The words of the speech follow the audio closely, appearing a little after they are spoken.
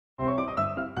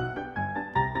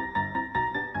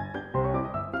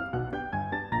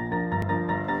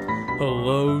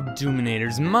Hello,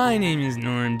 Doominators. My name is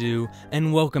Doow,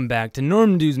 and welcome back to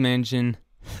Doo's Mansion.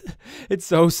 It's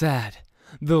so sad.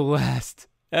 The last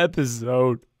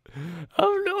episode of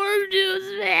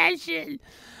Doo's Mansion.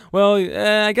 Well,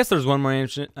 I guess there's one more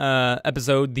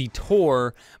episode, the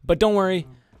tour, but don't worry.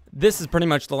 This is pretty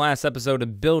much the last episode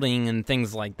of building and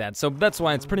things like that, so that's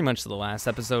why it's pretty much the last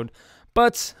episode.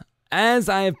 But as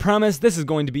I have promised, this is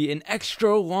going to be an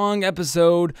extra long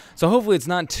episode, so hopefully it's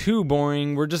not too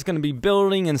boring. We're just going to be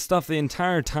building and stuff the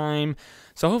entire time,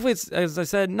 so hopefully it's, as I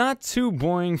said, not too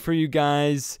boring for you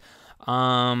guys,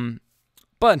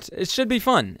 but it should be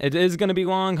fun. It is going to be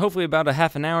long, hopefully about a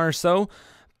half an hour or so,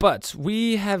 but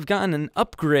we have gotten an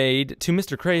upgrade to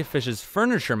Mr. Crayfish's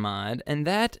furniture mod, and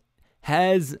that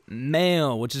has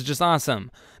mail, which is just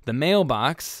awesome. The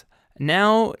mailbox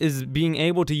now is being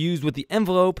able to use with the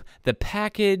envelope, the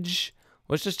package.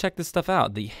 Let's just check this stuff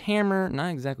out. The hammer,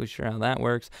 not exactly sure how that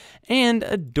works, and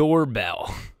a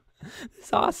doorbell. This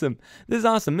is awesome. This is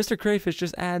awesome. Mr. Crayfish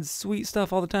just adds sweet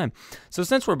stuff all the time. So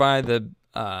since we're by the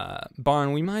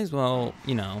barn, we might as well,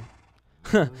 you know,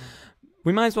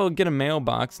 we might as well get a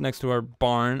mailbox next to our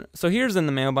barn. So here's in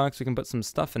the mailbox. We can put some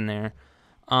stuff in there.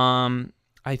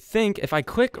 I think if I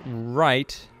click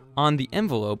right on the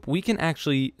envelope, we can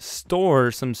actually store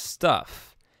some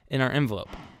stuff in our envelope.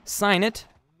 Sign it,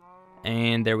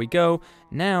 and there we go.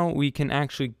 Now we can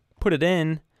actually put it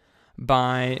in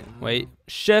by,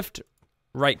 shift,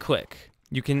 right click.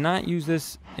 You cannot use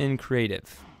this in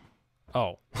creative.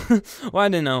 Oh, well, I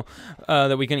didn't know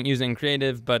that we couldn't use it in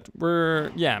creative, but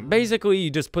basically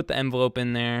you just put the envelope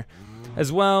in there,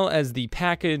 as well as the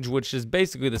package, which is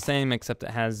basically the same except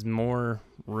it has more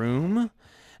room.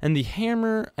 And the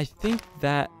hammer, I think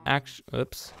that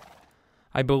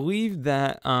I believe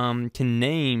that can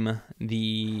name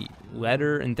the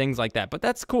letter and things like that. But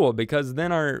that's cool because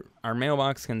then our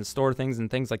mailbox can store things and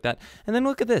things like that. And then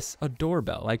look at this, a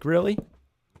doorbell. Like, really?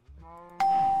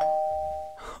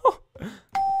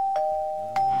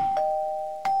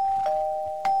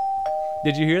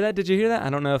 Did you hear that? Did you hear that?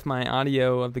 I don't know if my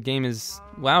audio of the game is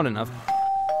loud enough,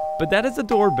 but that is a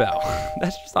doorbell.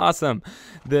 That's just awesome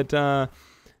that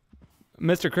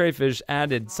Mr. Crayfish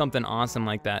added something awesome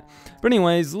like that. But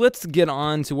anyways, let's get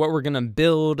on to what we're going to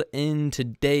build in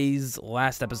today's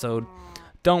last episode.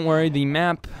 Don't worry, the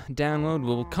map download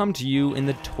will come to you in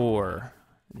the tour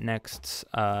in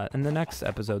the next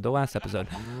episode, the last episode.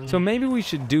 So maybe we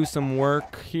should do some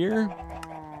work here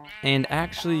and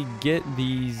actually get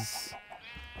these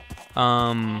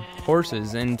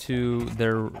horses into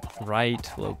their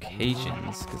right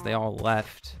locations because they all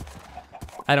left.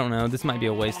 I don't know, this might be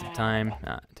a waste of time,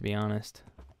 to be honest.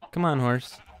 Come on,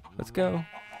 horse, let's go.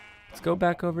 Let's go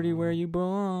back over to where you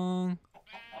belong.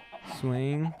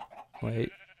 Swing,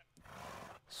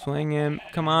 swing him,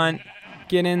 come on,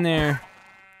 get in there.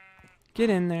 Get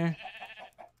in there.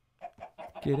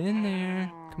 Get in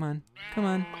there, come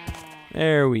on.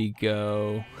 There we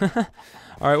go.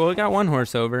 Alright, well, we got one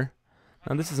horse over.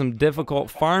 Now this is some difficult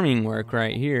farming work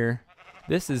right here.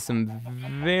 This is some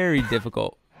very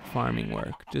difficult farming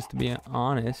work, just to be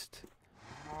honest.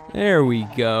 There we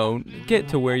go. Get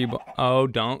to where you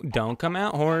don't come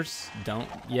out, horse. Don't.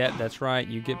 Yeah, that's right.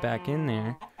 You get back in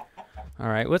there.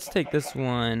 Alright, let's take this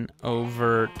one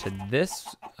over to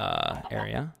this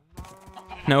area.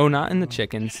 No, not in the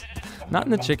chickens. Not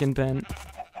in the chicken pen.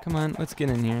 Come on, let's get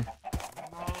in here.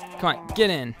 Come on, get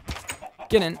in.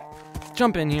 Get in.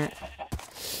 Jump in here.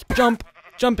 Jump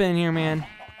in here, man.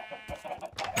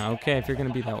 Okay, if you're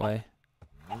gonna be that way.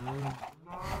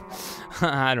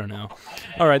 I don't know.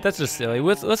 All right, that's just silly.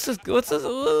 Let's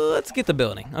get the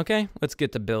building, okay? Let's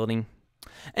get the building.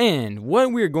 And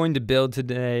what we're going to build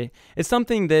today is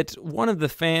something that one of the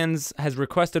fans has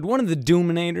requested. One of the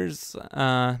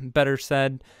Doominators, better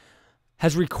said,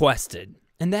 has requested,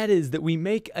 and that is that we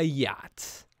make a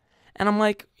yacht. And I'm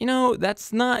like, you know,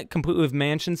 that's not completely with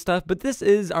mansion stuff, but this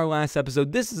is our last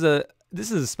episode. This is a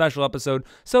special episode.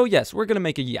 So yes, we're gonna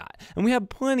make a yacht, and we have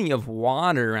plenty of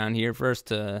water around here for us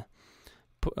to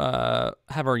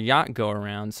have our yacht go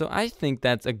around. So I think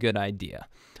that's a good idea.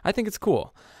 I think it's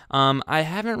cool. I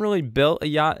haven't really built a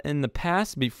yacht in the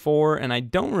past before, and I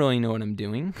don't really know what I'm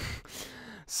doing.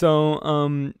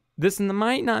 So this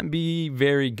might not be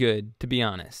very good, to be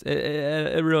honest.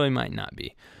 It really might not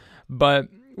be, but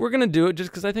we're gonna do it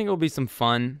just because I think it'll be some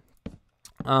fun.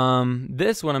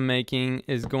 This one I'm making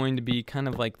is going to be kind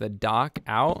of like the dock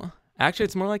out. Actually,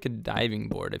 it's more like a diving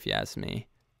board, if you ask me.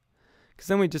 Because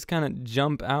then we just kind of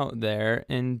jump out there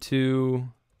into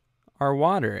our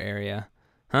water area.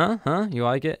 Huh? You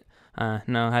like it?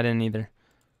 No, I didn't either.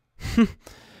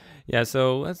 Yeah,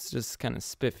 so let's just kind of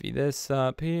spiffy this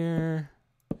up here.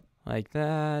 like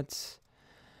that.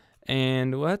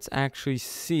 And let's actually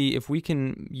see if we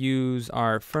can use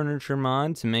our furniture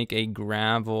mod to make a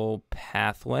gravel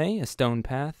pathway, a stone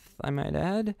path, I might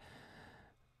add.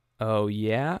 Oh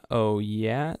yeah, oh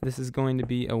yeah, this is going to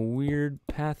be a weird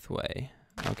pathway.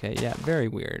 Okay, yeah, very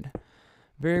weird.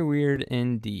 Very weird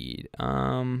indeed.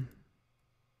 Whoa,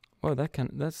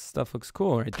 that stuff looks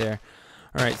cool right there.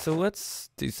 All right, so let's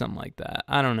do something like that.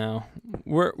 I don't know.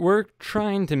 We're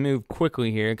trying to move quickly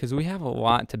here because we have a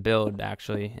lot to build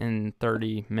actually in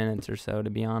 30 minutes or so, to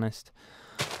be honest.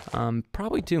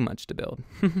 Probably too much to build,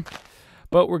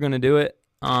 but we're gonna do it.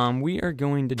 We are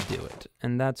going to do it,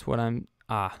 and that's what I'm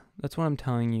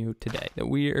telling you today. That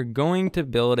we are going to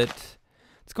build it.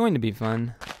 It's going to be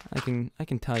fun. I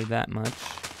can tell you that much.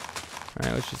 All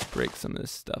right, let's just break some of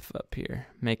this stuff up here.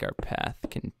 Make our path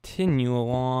continue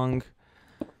along.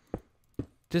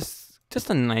 Just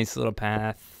a nice little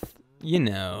path. You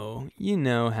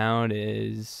know how it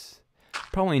is.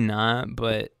 Probably not,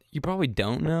 but you probably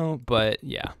don't know, but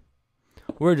yeah.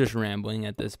 We're just rambling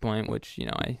at this point, which, you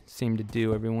know, I seem to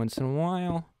do every once in a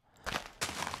while.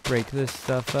 Break this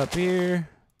stuff up here.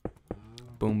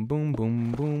 Boom, boom,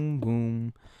 boom, boom,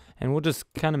 boom. And we'll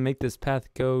just kind of make this path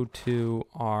go to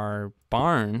our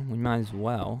barn. We might as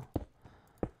well.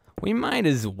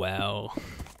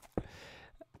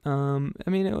 I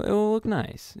mean, it will look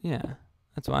nice. Yeah,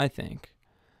 that's what I think.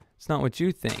 It's not what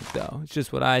you think, though. It's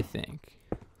just what I think.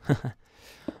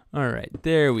 All right,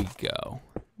 there we go.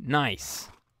 Nice.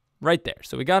 Right there.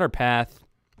 So we got our path,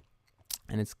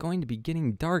 and it's going to be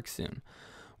getting dark soon,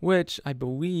 which I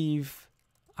believe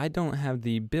I don't have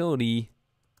the ability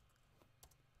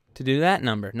to do that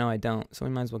number. No, I don't. So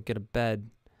we might as well get a bed.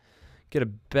 Get a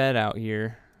bed out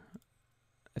here.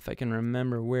 If I can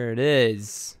remember where it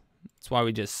is. That's why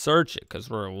we just search it, because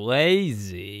we're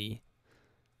lazy.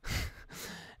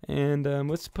 And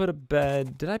let's put a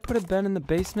bed. Did I put a bed in the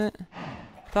basement?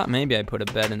 I thought maybe I put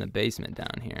a bed in the basement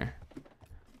down here.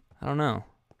 I don't know.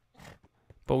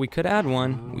 But we could add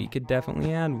one. We could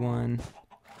definitely add one.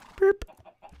 Burp.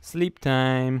 Sleep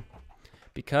time.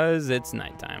 Because it's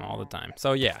nighttime all the time.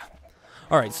 So yeah.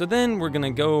 Alright, so then we're going to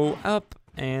go up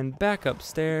and back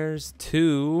upstairs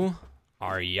to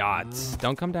our yacht.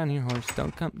 Don't come down here, horse.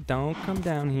 Don't come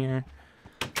down here.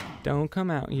 Don't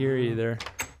come out here either.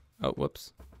 Oh,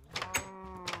 whoops.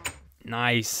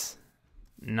 Nice.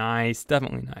 Nice.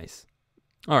 Definitely nice.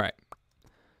 Alright.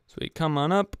 So we come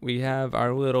on up. We have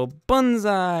our little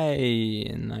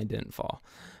bonsai. And I didn't fall.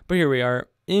 But here we are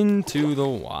into the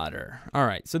water.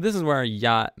 Alright. So this is where our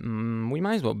yacht. We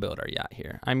might as well build our yacht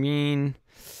here. I mean,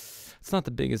 it's not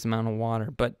the biggest amount of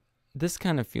water. But this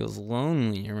kind of feels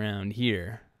lonely around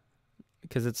here.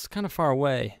 Because it's kind of far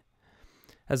away.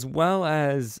 As well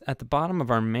as at the bottom of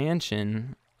our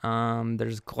mansion.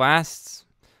 There's glass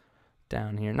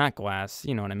down here. Not glass,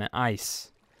 you know what I meant.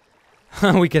 Ice.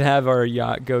 We could have our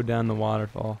yacht go down the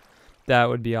waterfall. That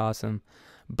would be awesome.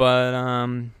 But,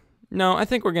 no, I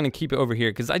think we're going to keep it over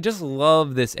here. Because I just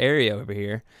love this area over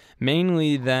here.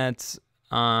 Mainly that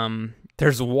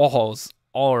there's walls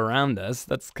all around us.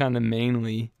 That's kind of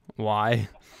mainly why.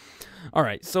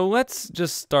 Alright, so let's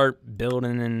just start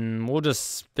building and we'll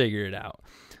just figure it out.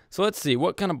 So let's see.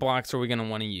 What kind of blocks are we going to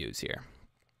want to use here?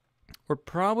 We're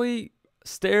probably,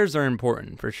 stairs are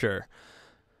important for sure.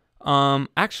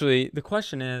 Actually, the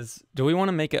question is, do we want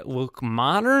to make it look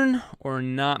modern or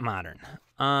not modern?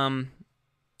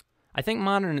 I think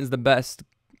modern is the best.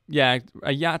 Yeah,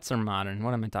 yachts are modern.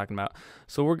 What am I talking about?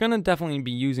 So we're going to definitely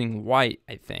be using white,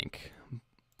 I think.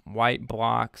 White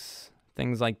blocks,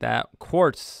 things like that.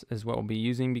 Quartz is what we'll be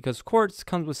using because quartz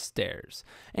comes with stairs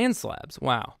and slabs.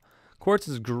 Wow. Quartz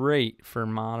is great for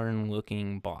modern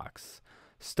looking blocks.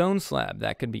 Stone slab,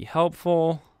 that could be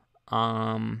helpful.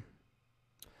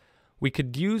 We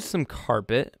could use some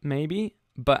carpet, maybe,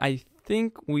 but I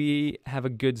think we have a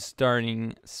good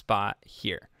starting spot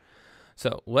here.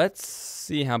 So let's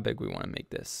see how big we want to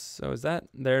make this. So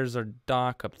there's our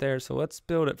dock up there. So let's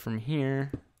build it from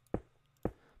here.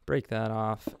 Break that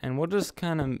off, and we'll just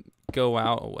kind of go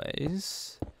out a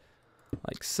ways,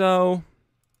 like so.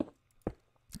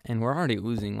 And we're already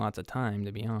losing lots of time,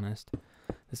 to be honest.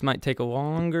 This might take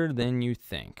longer than you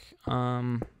think.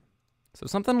 So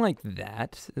something like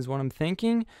that is what I'm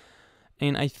thinking.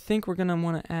 And I think we're going to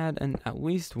want to add at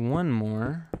least one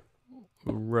more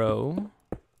row.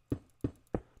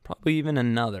 Probably even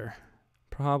another.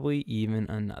 Probably going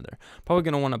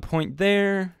to want a point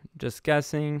there. Just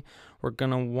guessing. We're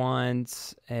going to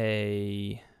want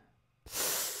a...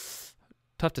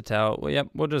 Tough to tell. Well, yep,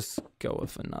 we'll just go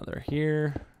with another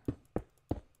here.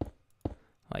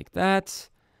 Like that.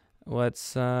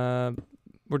 Let's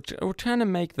we're trying to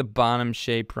make the bottom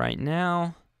shape right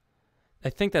now. I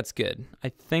think that's good. I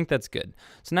think that's good.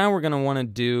 So now we're going to want to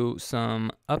do some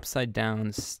upside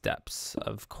down steps,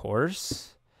 of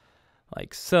course,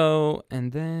 like so.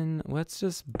 And then let's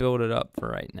just build it up for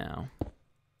right now.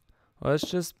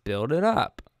 Let's just build it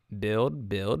up.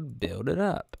 Build it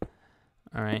up.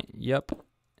 All right. Yep.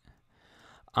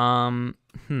 I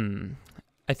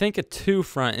think a 2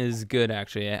 front is good,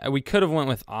 actually. We could have went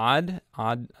with odd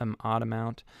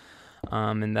amount,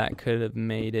 and that could have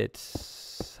made it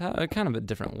kind of a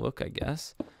different look, I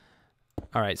guess.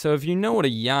 All right, so if you know what a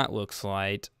yacht looks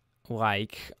like,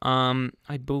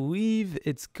 I believe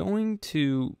it's going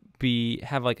to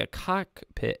have like a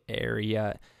cockpit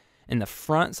area in the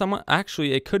front somewhat.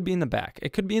 Actually, it could be in the back.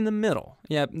 It could be in the middle.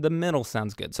 Yeah, the middle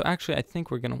sounds good. So actually, I think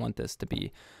we're going to want this to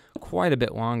be quite a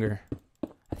bit longer.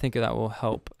 I think that will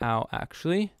help out,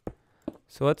 actually.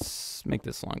 So let's make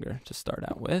this longer to start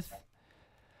out with.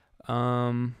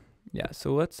 Yeah,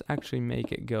 so let's actually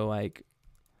make it go like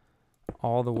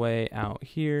all the way out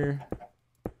here.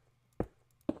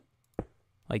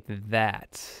 Like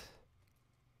that.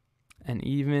 And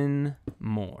even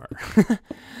more.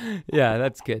 Yeah,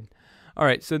 that's good. All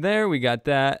right, so there we got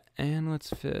that. And let's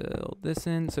fill this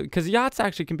in. So, because yachts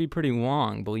actually can be pretty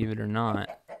long, believe it or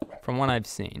not. From what I've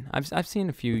seen. I've seen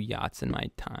a few yachts in my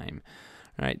time.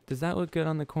 All right, does that look good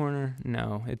on the corner?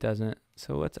 No, it doesn't.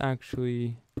 So let's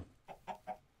actually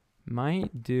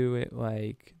might do it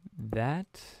like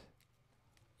that.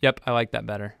 Yep, I like that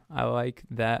better. I like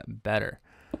that better.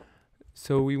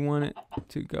 So we want it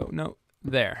to go, no,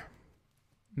 there.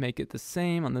 Make it the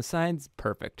same on the sides,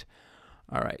 perfect.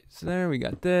 All right, so there we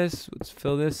got this. Let's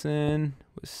fill this in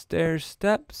with stair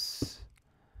steps.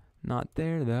 Not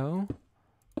there though.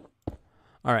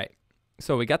 All right,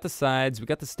 so we got the sides, we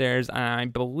got the stairs, and I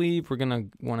believe we're gonna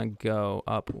wanna go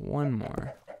up one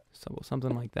more. So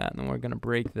something like that, and then we're gonna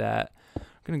break that. We're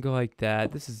gonna go like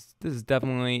that. This is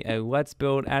definitely a let's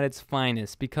build at its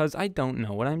finest because I don't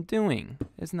know what I'm doing.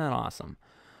 Isn't that awesome?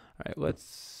 All right,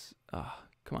 let's,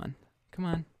 come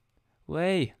on.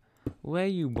 Lay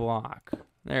you block.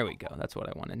 There we go, that's what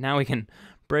I wanted. Now we can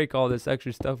break all this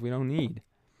extra stuff we don't need.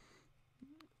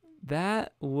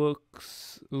 That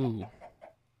looks, ooh.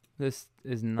 This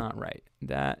is not right.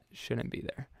 That shouldn't be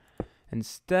there.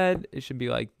 Instead, it should be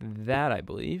like that, I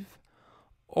believe.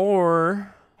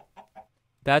 Or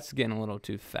that's getting a little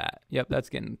too fat. Yep, that's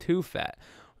getting too fat.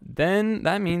 Then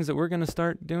that means that we're going to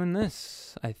start doing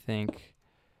this, I think.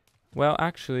 Well,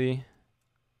 actually,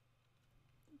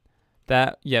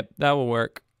 that will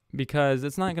work because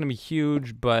it's not going to be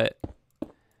huge, but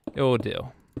it will do.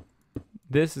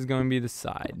 This is going to be the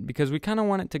side because we kind of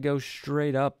want it to go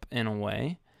straight up in a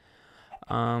way.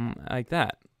 Like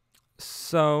that.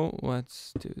 So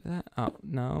let's do that. Oh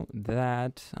no,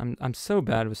 that. I'm so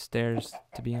bad with stairs,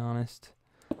 to be honest.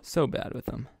 So bad with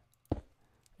them.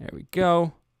 There we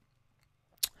go.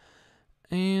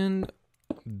 And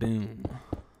boom.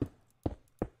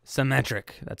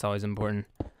 Symmetric. That's always important.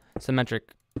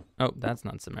 Symmetric. Oh, that's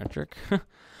not symmetric.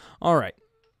 All right.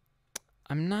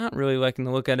 I'm not really liking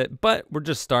the look at it, but we're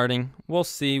just starting. We'll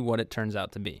see what it turns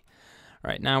out to be. All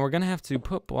right, now we're going to have to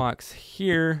put blocks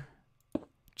here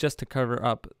just to cover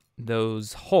up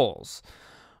those holes.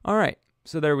 All right,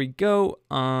 so there we go.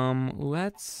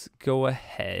 Let's go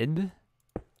ahead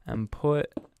and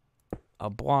put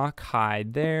a block high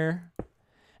there.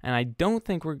 And I don't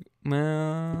think we're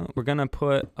going to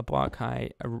put a block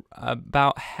high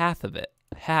about half of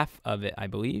it, I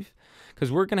believe,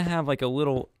 because we're going to have like a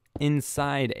little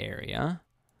inside area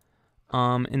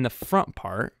in the front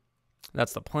part.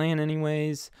 That's the plan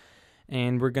anyways.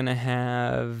 And we're going to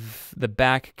have the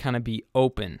back kind of be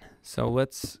open. So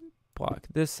let's block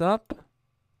this up.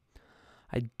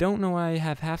 I don't know why I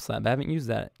have half slab. I haven't used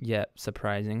that yet,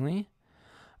 surprisingly.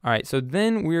 All right, so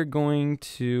then we're going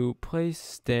to place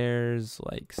stairs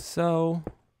like so.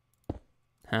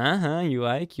 You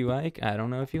like? I don't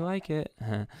know if you like it.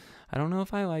 I don't know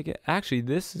if I like it. Actually,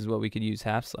 this is what we could use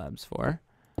half slabs for.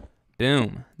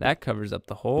 Boom. That covers up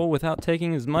the hole without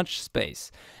taking as much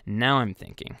space. Now I'm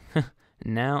thinking.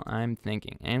 Now I'm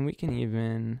thinking. And we can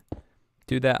even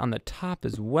do that on the top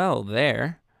as well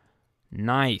there.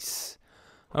 Nice.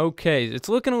 Okay, it's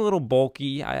looking a little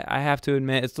bulky. I have to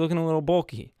admit, it's looking a little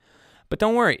bulky. But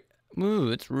don't worry.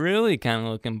 Ooh, it's really kind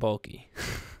of looking bulky.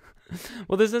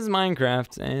 Well, this is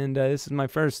Minecraft, and this is my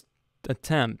first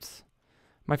attempt.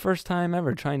 My first time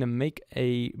ever trying to make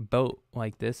a boat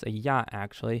like this, a yacht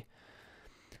actually.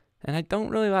 And I don't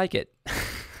really like it.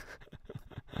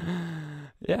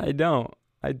 Yeah, I don't.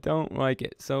 I don't like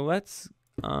it. So let's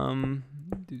do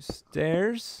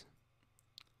stairs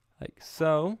like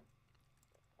so.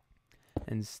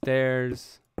 and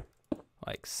stairs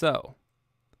like so.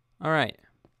 All right.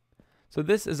 So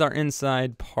this is our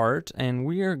inside part, and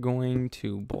we are going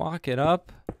to block it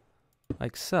up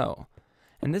like so.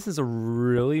 And this is a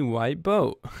really white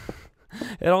boat.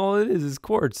 And all it is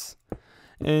quartz.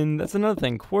 And that's another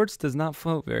thing. Quartz does not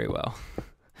float very well.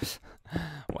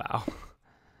 Wow.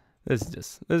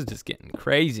 This is just getting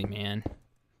crazy, man.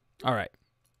 All right.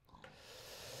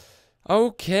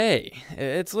 Okay.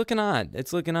 It's looking odd.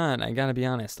 It's looking odd. I gotta be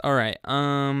honest. All right.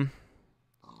 So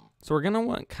we're gonna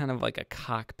want kind of like a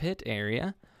cockpit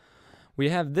area. We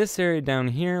have this area down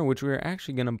here, which we're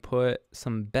actually gonna put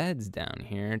some beds down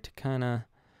here to kind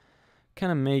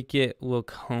of make it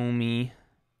look homey.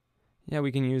 Yeah,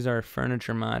 we can use our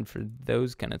furniture mod for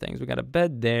those kind of things. We got a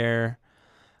bed there.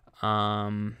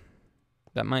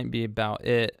 That might be about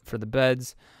it for the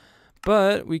beds,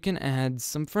 but we can add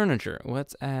some furniture.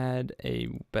 Let's add a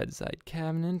bedside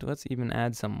cabinet. Let's even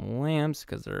add some lamps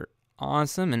because they're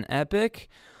awesome and epic.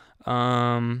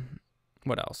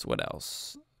 What else? What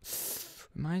else?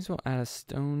 Might as well add a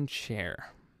stone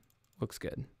chair. Looks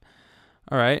good.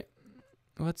 All right.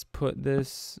 Let's put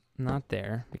this not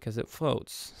there because it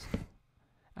floats.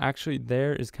 Actually,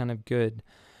 there is kind of good.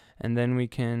 And then we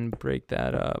can break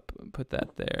that up, put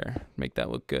that there, make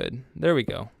that look good. There we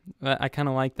go. I kind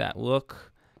of like that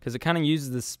look because it kind of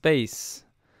uses the space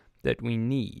that we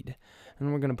need.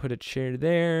 And we're going to put a chair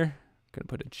there. Going to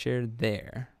put a chair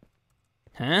there.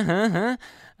 I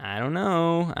don't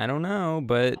know,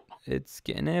 but it's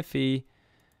getting iffy.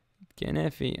 Getting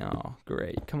iffy. Oh,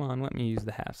 great. Come on, let me use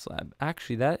the half slab.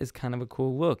 Actually, that is kind of a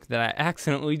cool look that I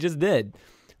accidentally just did.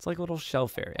 It's like a little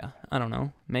shelf area. I don't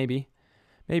know. Maybe.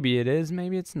 Maybe it is.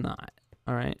 Maybe it's not.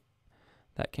 All right.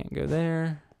 That can't go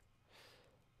there.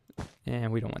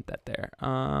 And we don't want that there.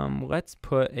 Let's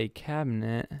put a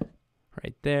cabinet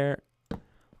right there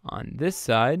on this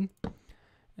side.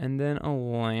 And then a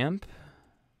lamp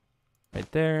right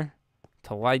there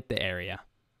to light the area.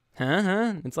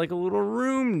 It's like a little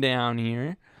room down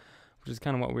here, which is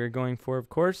kind of what we were going for, of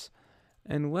course.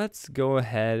 And let's go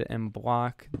ahead and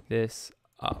block this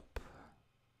up.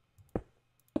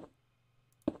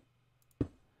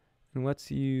 And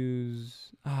let's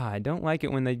use, I don't like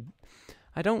it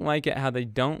how they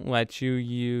don't let you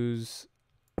use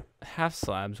half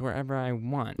slabs wherever I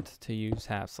want to use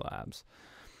half slabs.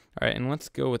 All right, and let's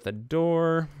go with a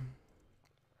door.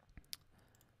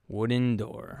 Wooden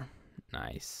door.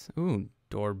 Nice. Ooh,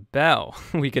 doorbell.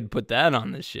 We could put that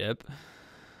on the ship.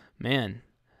 Man.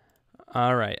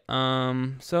 All right.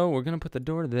 So we're going to put the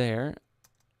door there.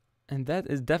 And that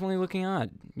is definitely looking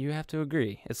odd. You have to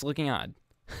agree. It's looking odd.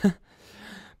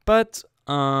 But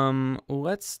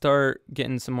let's start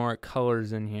getting some more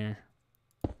colors in here.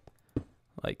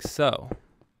 Like so.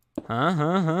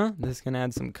 This can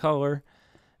add some color.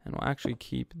 And we'll actually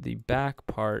keep the back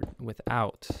part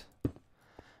without.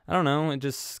 I don't know, it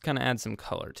just kind of adds some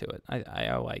color to it.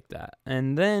 I like that.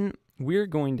 And then we're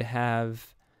going to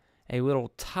have a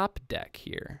little top deck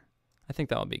here. I think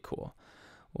that'll be cool.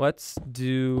 Let's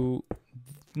do,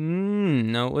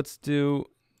 no, let's do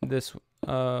this,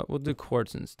 we'll do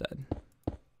quartz instead.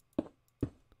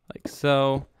 Like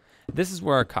so. This is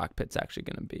where our cockpit's actually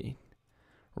going to be.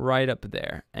 Right up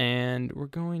there. And we're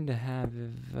going to have,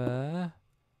 I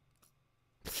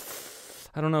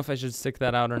don't know if I should stick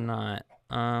that out or not.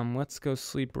 Let's go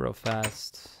sleep real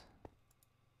fast.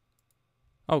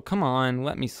 Oh, come on,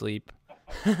 let me sleep.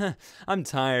 I'm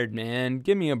tired, man.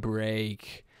 Give me a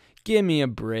break. Give me a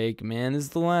break, man. This is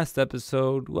the last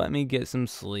episode. Let me get some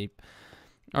sleep.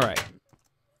 All right.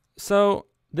 So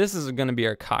this is going to be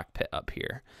our cockpit up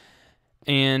here.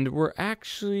 And we're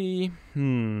actually,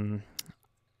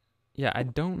 yeah, I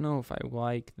don't know if I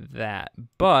like that.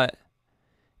 But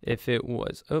if it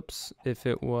was, if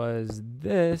it was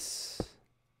this,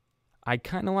 I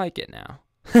kind of like it now.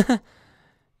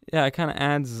 Yeah, it kind of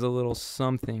adds a little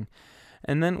something.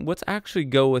 And then let's actually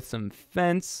go with some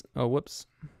fence. Oh, whoops.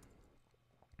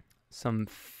 Some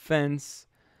fence.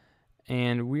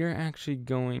 And we're actually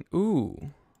going,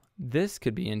 ooh, this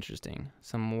could be interesting.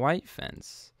 Some white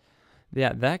fence.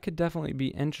 Yeah, that could definitely be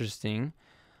interesting.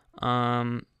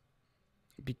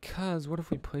 Because what if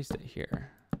we placed it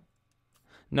here?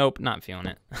 Nope, not feeling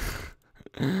it.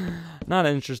 Not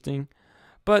interesting.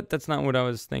 But that's not what I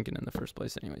was thinking in the first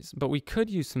place anyways. But we could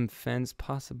use some fence,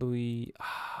 possibly.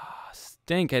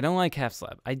 Stink. I don't like half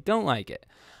slab. I don't like it.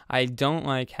 I don't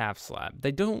like half slab.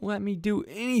 They don't let me do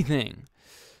anything.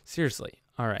 Seriously.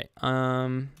 All right.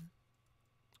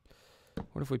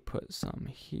 What if we put some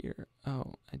here?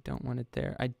 Oh, I don't want it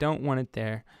there. I don't want it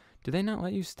there. Do they not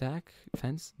let you stack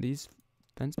these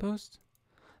fence posts?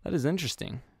 That is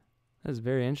interesting. That is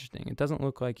very interesting. It doesn't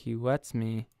look like he lets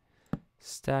me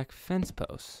stack fence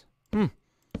posts.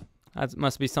 That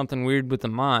must be something weird with the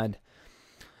mod.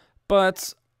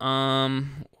 But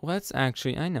let's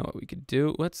actually, I know what we could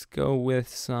do. Let's go with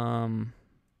some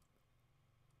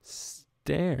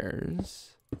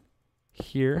stairs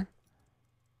here.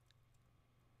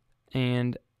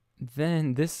 And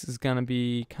then this is gonna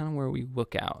be kind of where we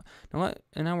look out.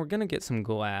 Now we're gonna get some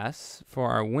glass for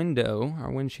our window,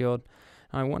 our windshield.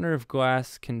 I wonder if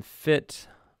glass can fit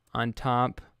on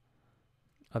top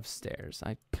of stairs.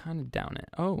 I kind of doubt it.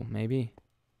 Oh, maybe.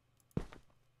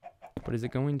 But is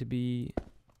it going to be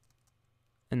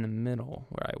in the middle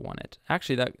where I want it?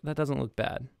 Actually, that doesn't look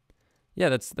bad. Yeah,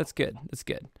 that's good. That's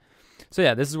good. So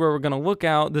yeah, this is where we're gonna look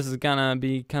out. This is gonna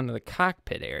be kind of the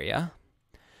cockpit area.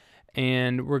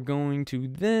 And we're going to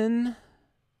then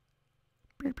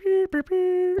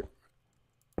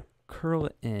curl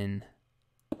it in.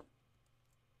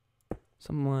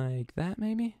 Something like that,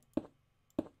 maybe?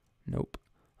 Nope.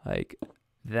 Like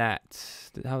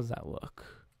that. How does that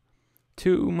look?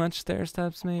 Too much stair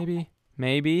steps, maybe?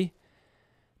 Maybe?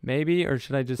 Maybe? Or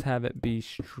should I just have it be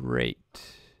straight?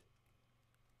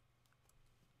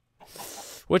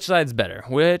 Which side's better?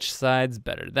 Which side's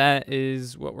better? That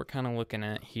is what we're kind of looking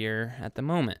at here at the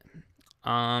moment.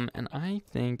 And I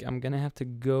think I'm going to have to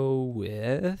go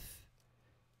with...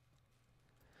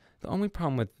 The only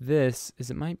problem with this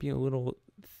is it might be a little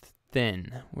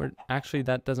thin. Actually,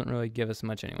 that doesn't really give us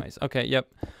much anyways. Okay,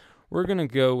 yep. We're going to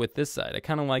go with this side. I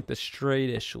kind of like the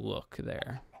straightish look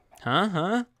there.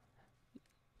 Huh?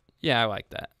 Yeah, I like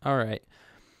that. All right.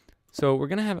 So we're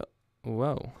going to have it...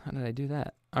 Whoa, how did I do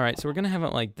that? All right, so we're going to have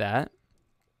it like that.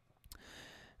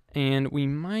 And we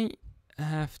might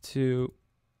have to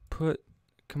put...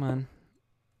 Come on.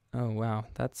 Oh, wow.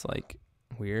 That's, like,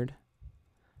 weird.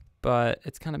 But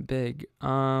it's kind of big.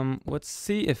 Let's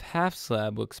see if half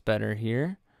slab looks better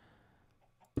here.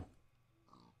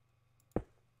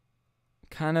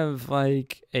 Kind of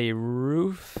like a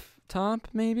rooftop,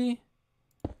 maybe?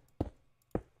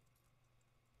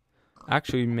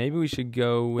 Actually, maybe we should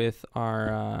go with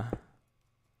our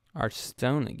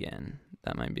stone again.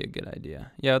 That might be a good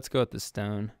idea. Yeah, let's go with the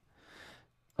stone.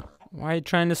 Why are you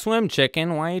trying to swim,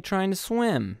 chicken? Why are you trying to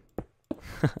swim?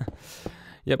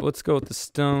 Yep, let's go with the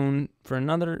stone for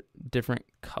another different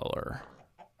color.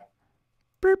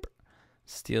 Boop.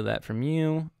 Steal that from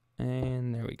you.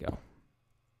 And there we go.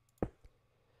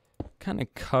 Kind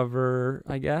of cover,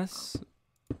 I guess.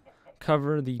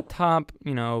 Cover the top,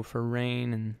 you know, for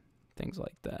rain and things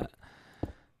like that.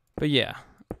 But yeah,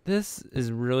 this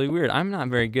is really weird. I'm not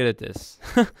very good at this.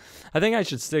 I think I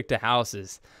should stick to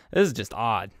houses. This is just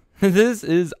odd. This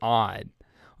is odd.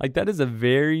 Like, that is a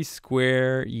very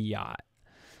square yacht.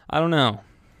 I don't know.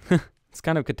 It's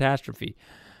kind of catastrophe.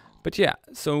 But yeah,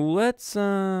 so let's,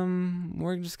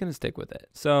 we're just going to stick with it.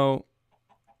 So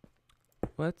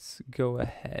let's go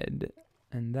ahead.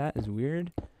 And that is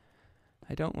weird.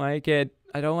 I don't like it.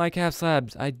 I don't like half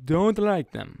slabs. I don't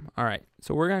like them. All right,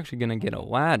 so we're actually going to get a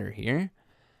ladder here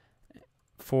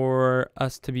for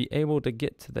us to be able to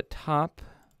get to the top.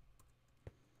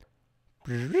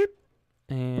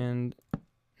 And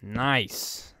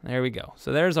nice. There we go.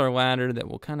 So there's our ladder that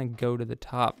will kind of go to the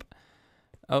top.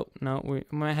 Oh, no, we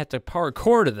might have to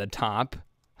parkour to the top.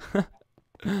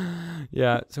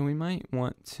 Yeah, so we might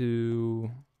want to...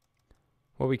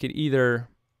 Well, we could either...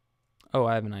 Oh,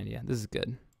 I have an idea. This is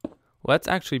good. Let's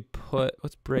actually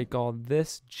let's break all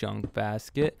this junk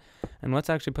basket, and let's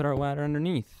actually put our ladder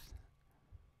underneath.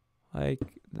 Like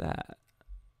that.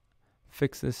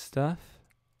 Fix this stuff.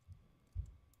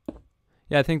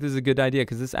 Yeah, I think this is a good idea,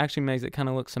 because this actually makes it kind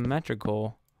of look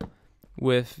symmetrical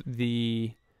with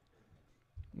the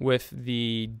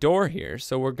door here.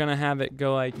 So we're going to have it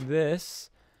go like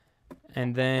this,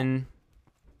 and then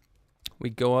we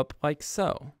go up like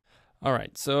so. All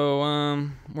right, so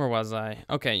where was I?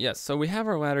 Okay, yes, so we have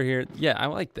our ladder here. Yeah, I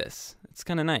like this. It's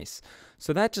kind of nice.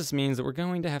 So that just means that we're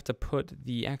going to have to put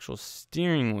the actual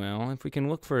steering wheel. If we can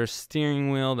look for a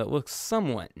steering wheel that looks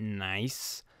somewhat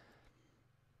nice.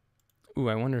 Ooh,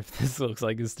 I wonder if this looks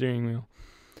like a steering wheel.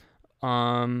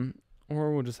 Or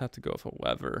we'll just have to go with a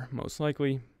lever, most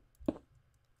likely.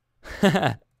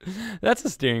 That's a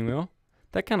steering wheel.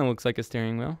 That kind of looks like a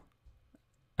steering wheel.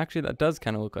 Actually, that does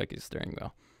kind of look like a steering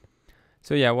wheel.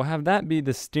 So yeah, we'll have that be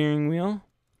the steering wheel.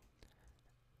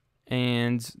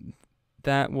 And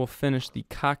that will finish the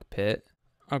cockpit.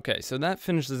 Okay, so that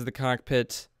finishes the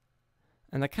cockpit.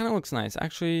 And that kind of looks nice.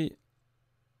 Actually,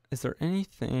 is there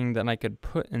anything that I could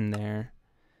put in there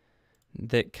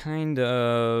that kind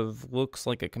of looks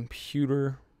like a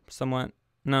computer somewhat?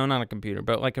 No, not a computer,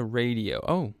 but like a radio.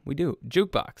 Oh, we do.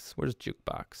 Jukebox. Where's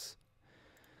jukebox?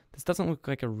 This doesn't look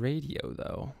like a radio,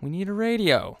 though. We need a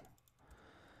radio.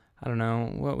 I don't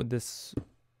know. What would this...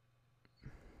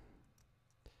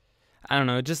 I don't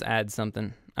know. Just add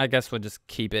something. I guess we'll just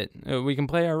keep it. We can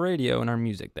play our radio and our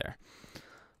music there.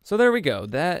 So there we go.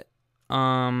 That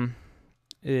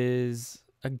is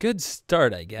a good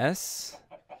start, I guess.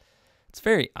 It's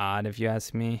very odd, if you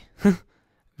ask me.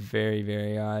 Very,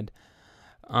 very odd.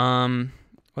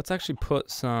 Let's actually put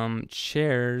some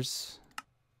chairs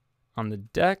on the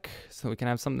deck so we can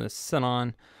have something to sit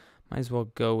on. Might as well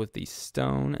go with the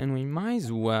stone, and we might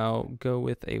as well go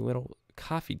with a little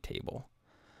coffee table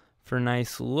for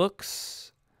nice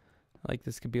looks. Like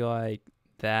this could be like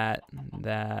that.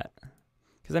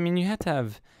 Because I mean, you have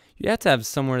to have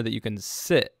somewhere that you can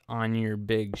sit on your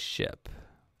big ship,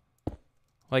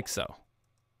 like so.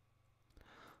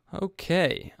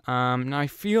 Okay. Now I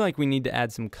feel like we need to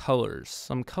add some colors,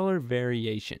 some color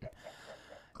variation.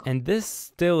 And this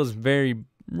still is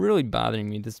really bothering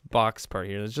me, this box part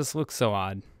here. It just looks so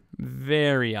odd.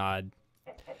 Very odd.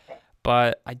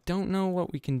 But I don't know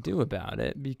what we can do about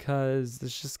it because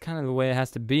it's just kind of the way it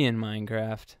has to be in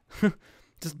Minecraft.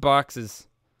 Just boxes.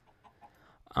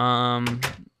 So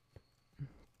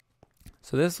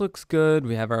this looks good.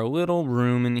 We have our little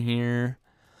room in here.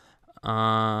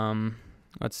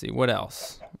 Let's see, what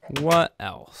else? What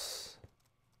else?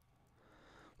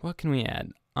 What can we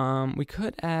add? We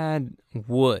could add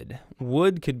wood.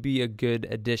 Wood could be a good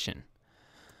addition.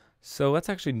 So let's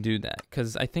actually do that,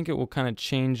 because I think it will kind of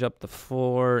change up the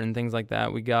floor and things like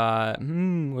that. We got,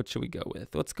 what should we go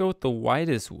with? Let's go with the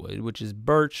whitest wood, which is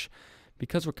birch,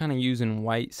 because we're kind of using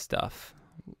white stuff.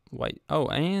 White. Oh,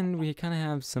 and we kind of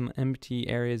have some empty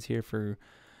areas here for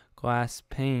glass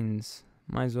panes.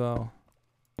 Might as well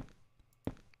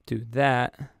do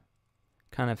that.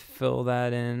 Kind of fill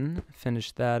that in,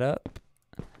 finish that up,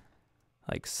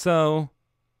 like so.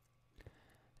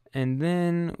 And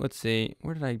then, let's see,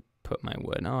 where did I put my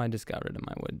wood? Oh, I just got rid of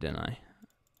my wood, didn't I?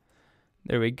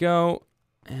 There we go.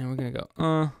 And we're gonna go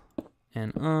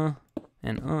and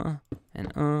and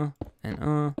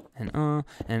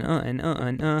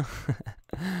and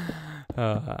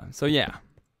so yeah,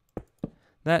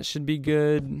 that should be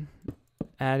good.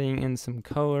 Adding in some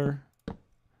color.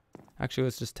 Actually,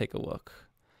 let's just take a look.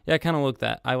 Yeah,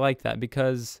 I like that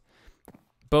because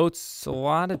boats a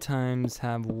lot of times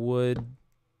have wood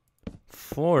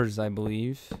floors, I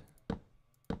believe.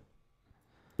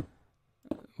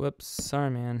 Whoops, sorry,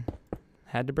 man.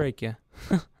 Had to break you.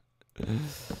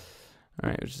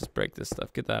 Alright, let's just break this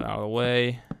stuff. Get that out of the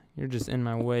way. You're just in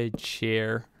my way,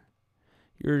 chair.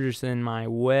 You're just in my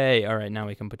way. Alright, now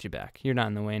we can put you back. You're not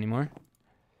in the way anymore.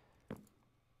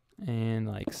 And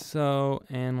like so,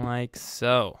 and like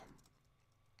so.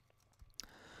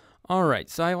 Alright,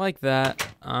 so I like that.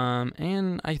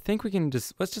 And I think we can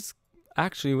let's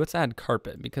add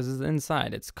carpet because it's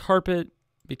inside. It's carpet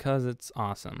because it's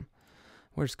awesome.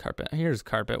 Where's carpet? Here's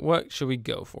carpet. What should we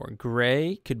go for?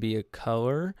 Gray could be a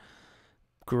color.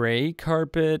 Gray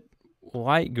carpet,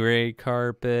 light gray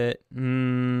carpet.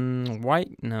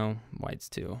 White, no, white's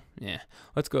too. Yeah,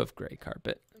 let's go with gray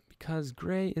carpet because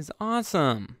gray is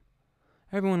awesome.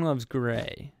 Everyone loves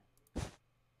gray.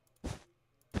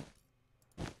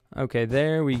 Okay,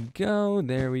 there we go.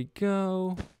 There we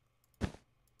go.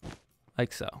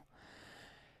 Like so.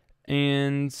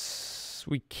 And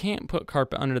we can't put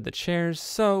carpet under the chairs,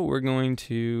 so we're going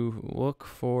to look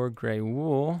for gray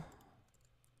wool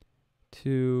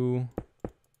to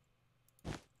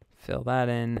fill that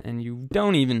in, and you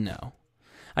don't even know.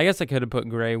 I guess I could have put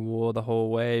gray wool the whole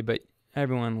way, but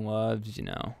everyone loves, you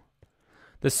know,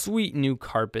 the sweet new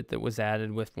carpet that was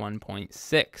added with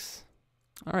 1.6.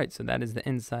 All right, so that is the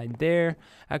inside there.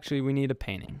 Actually, we need a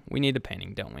painting. We need a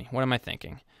painting, don't we? What am I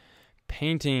thinking?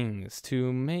 Paintings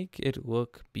to make it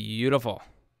look beautiful.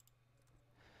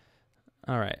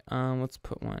 All right, let's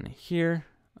put one here.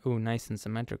 Oh, nice and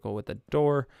symmetrical with a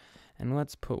door. And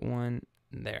let's put one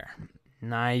there.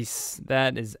 Nice.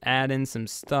 That is adding some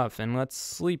stuff. And let's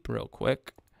sleep real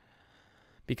quick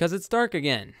because it's dark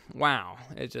again. Wow,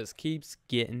 it just keeps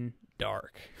getting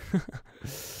dark.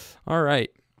 All right.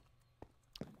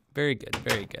 Very good,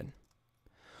 very good.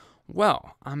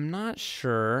 Well, I'm not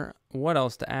sure what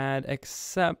else to add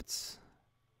except,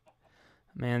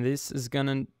 man, this is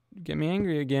gonna get me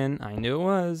angry again. I knew it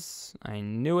was. I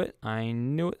knew it. I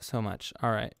knew it so much.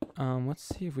 All right, let's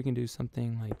see if we can do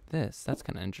something like this. That's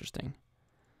kind of interesting.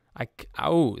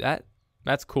 Oh,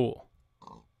 that's cool.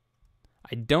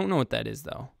 I don't know what that is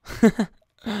though.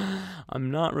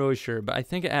 I'm not really sure, but I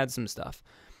think it adds some stuff.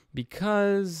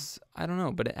 because I don't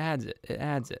know, but it adds it. It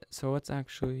adds it. So let's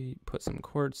actually put some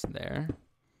quartz there.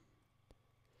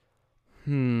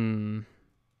 What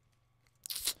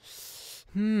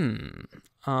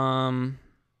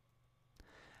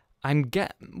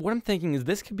I'm thinking is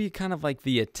this could be kind of like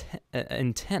the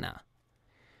antenna.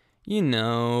 You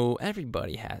know,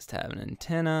 everybody has to have an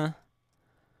antenna.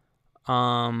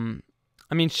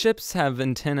 I mean, ships have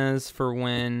antennas for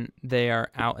when they are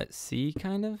out at sea,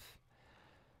 kind of.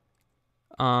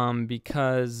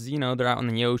 Because, you know, they're out in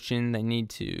the ocean, they need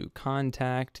to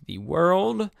contact the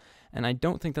world, and I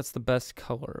don't think that's the best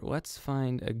color. Let's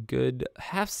find a good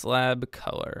half slab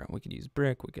color. We could use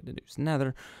brick, we could use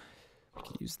nether, we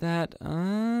could use that.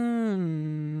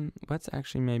 Let's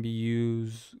actually maybe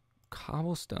use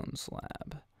cobblestone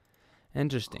slab.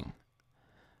 Interesting.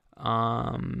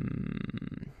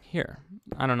 Here,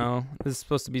 I don't know. This is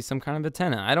supposed to be some kind of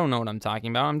antenna. I don't know what I'm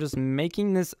talking about. I'm just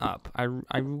making this up. I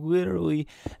literally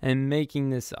am making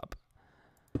this up.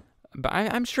 But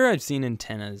I'm sure I've seen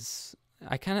antennas.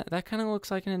 That kind of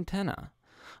looks like an antenna.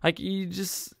 Like, you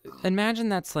just imagine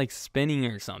that's like spinning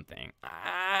or something.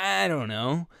 I don't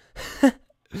know.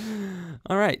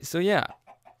 All right, so yeah,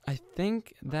 I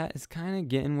think that is kind of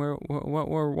getting what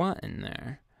we're wanting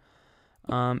there.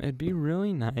 It'd be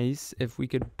really nice if we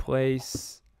could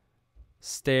place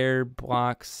stair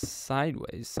blocks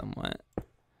sideways somewhat.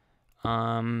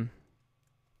 Does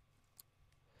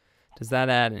that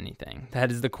add anything?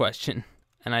 That is the question,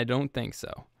 and I don't think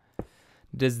so.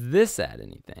 Does this add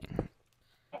anything?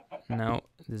 No.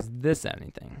 Does this add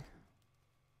anything?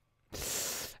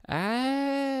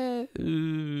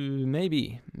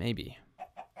 Maybe.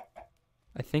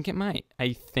 I think it might.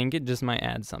 I think it just might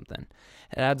add something.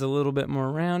 It adds a little bit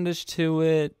more roundish to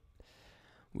it.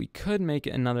 We could make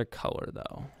it another color,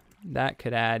 though. That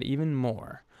could add even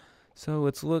more. So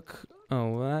let's look.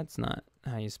 Oh, well, that's not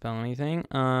how you spell anything.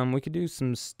 We could do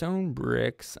some stone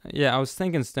bricks. Yeah, I was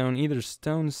thinking stone, either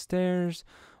stone stairs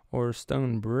or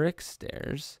stone brick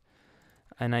stairs.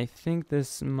 And I think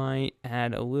this might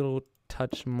add a little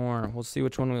touch more. We'll see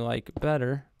which one we like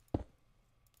better.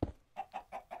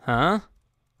 Huh?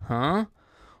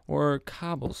 Or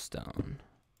cobblestone.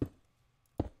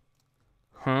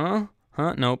 Huh?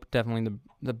 Nope, definitely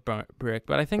the brick.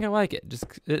 But I think I like it. Just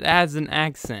it adds an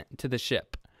accent to the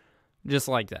ship, just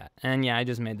like that. And yeah, I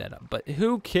just made that up. But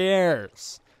who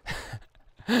cares?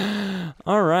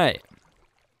 All right.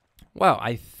 Well,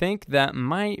 I think that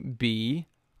might be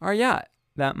our yacht.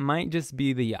 That might just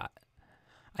be the yacht.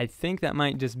 I think that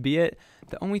might just be it.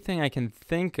 The only thing I can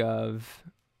think of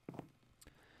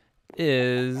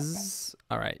is,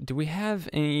 all right, do we have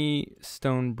any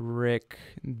stone brick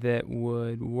that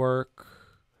would work?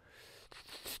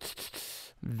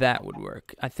 That would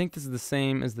work. I think this is the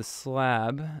same as the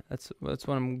slab. That's what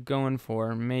I'm going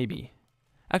for, maybe.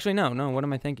 Actually, no, what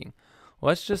am I thinking?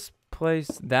 Let's just place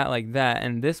that like that,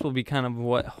 and this will be kind of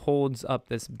what holds up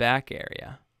this back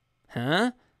area.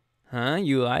 Huh?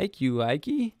 You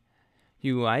likey?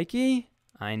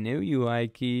 I knew you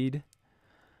liked.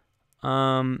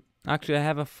 Actually, I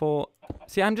have a full...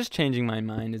 See, I'm just changing my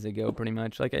mind as I go, pretty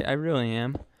much. Like, I really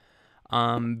am.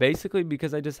 Basically,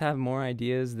 because I just have more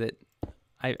ideas that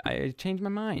I change my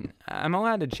mind. I'm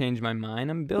allowed to change my mind.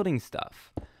 I'm building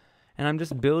stuff. And I'm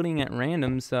just building at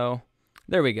random, so...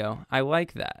 There we go. I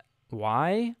like that.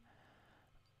 Why?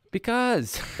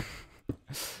 Because...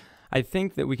 I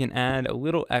think that we can add a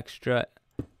little extra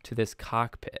to this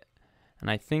cockpit.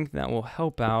 And I think that will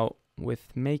help out with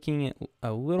making it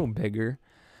a little bigger,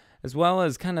 as well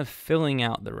as kind of filling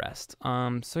out the rest.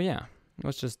 So yeah,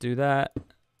 let's just do that.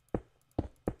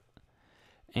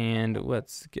 And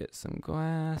let's get some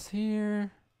glass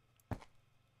here.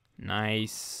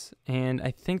 Nice. And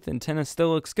I think the antenna still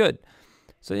looks good.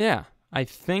 So yeah, I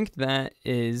think that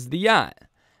is the yacht.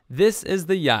 This is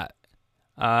the yacht.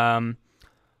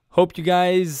 Hope you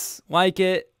guys like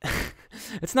it.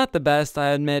 It's not the best, I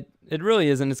admit. It really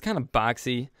isn't. It's kind of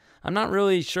boxy. I'm not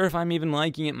really sure if I'm even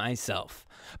liking it myself.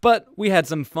 But we had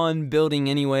some fun building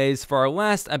anyways for our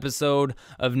last episode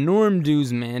of Norm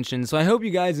Doow's Mansion. So I hope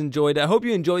you guys enjoyed it. I hope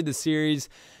you enjoyed the series.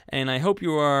 And I hope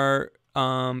you are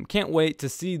can't wait to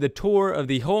see the tour of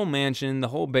the whole mansion, the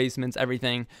whole basements,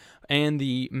 everything. And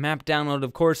the map download,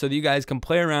 of course, so that you guys can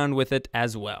play around with it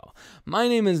as well. My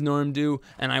name is Norm Doow,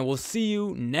 and I will see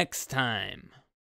you next time.